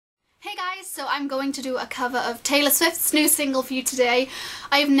guys, so I'm going to do a cover of Taylor Swift's new single for you today.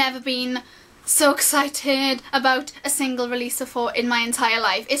 I've never been so excited about a single release before in my entire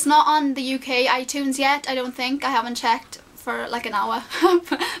life. It's not on the UK iTunes yet, I don't think. I haven't checked for like an hour.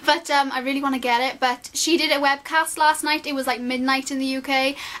 But I really want to get it. But she did a webcast last night. It was like midnight in the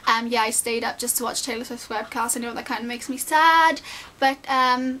UK. Yeah, I stayed up just to watch Taylor Swift's webcast. I know that kind of makes me sad, but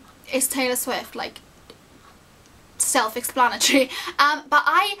it's Taylor Swift, like, self-explanatory. But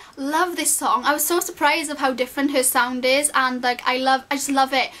I love this song. I was so surprised of how different her sound is, and like I just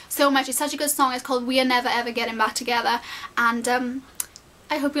love it so much. It's such a good song. It's called We Are Never Ever Getting Back Together, and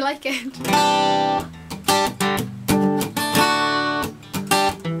I hope you like it.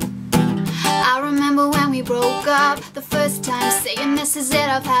 I remember when we broke up the first time, saying this is it,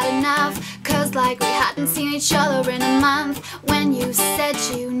 I've had enough, cause like we hadn't seen each other in a month. When you said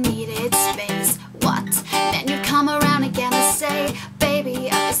you needed space, what? Then you'd come around again and say, baby,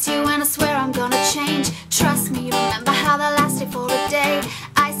 I miss you and I swear I'm gonna change. Trust me, remember how that lasted for a day.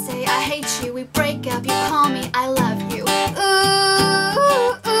 I say I hate you, we break up, you call me I love you.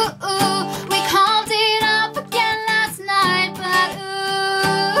 Ooh, ooh, ooh. We called it up again last night, but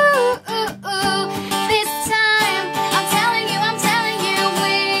ooh, ooh, ooh. This time, I'm telling you,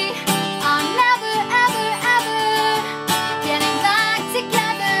 we are never, ever, ever getting back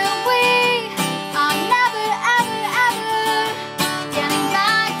together. We are never, ever, ever getting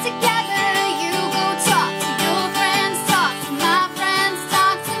back together. You go talk to your friends, talk to my friends,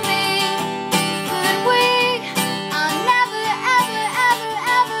 talk to me, but we are never, ever, ever,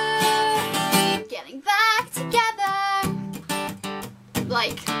 ever getting back together.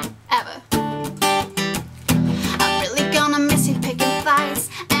 Like, ever. I'm really gonna miss you picking fights,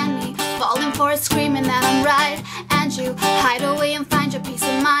 and me falling for it, screaming that I'm right, and you hide away and find your peace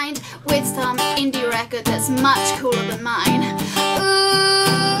of mind with some indie record that's much cooler than mine.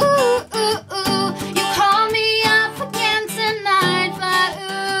 Ooh, ooh, ooh. You call me up again tonight, but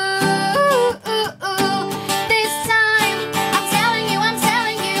ooh, ooh, ooh. This time, I'm telling you,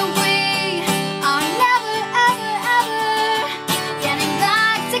 we are never, ever, ever getting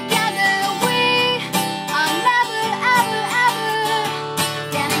back together. We are never, ever, ever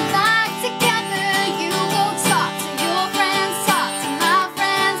getting back together. You go talk to your friends, talk to my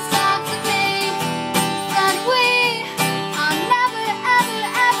friends, talk to me, but we are never, ever,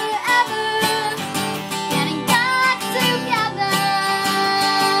 ever, ever getting back together.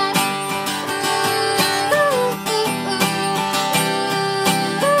 Ooh, ooh, ooh,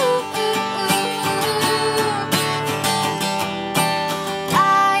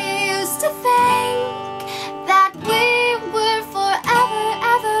 I used to think that we were forever,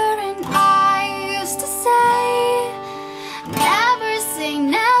 ever, and I used to say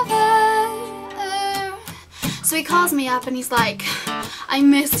never. So he calls me up and he's like, I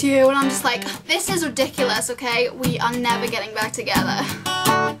miss you, and I'm just like, this is ridiculous, okay? We are never getting back together.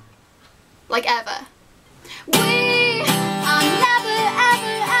 Like, ever. We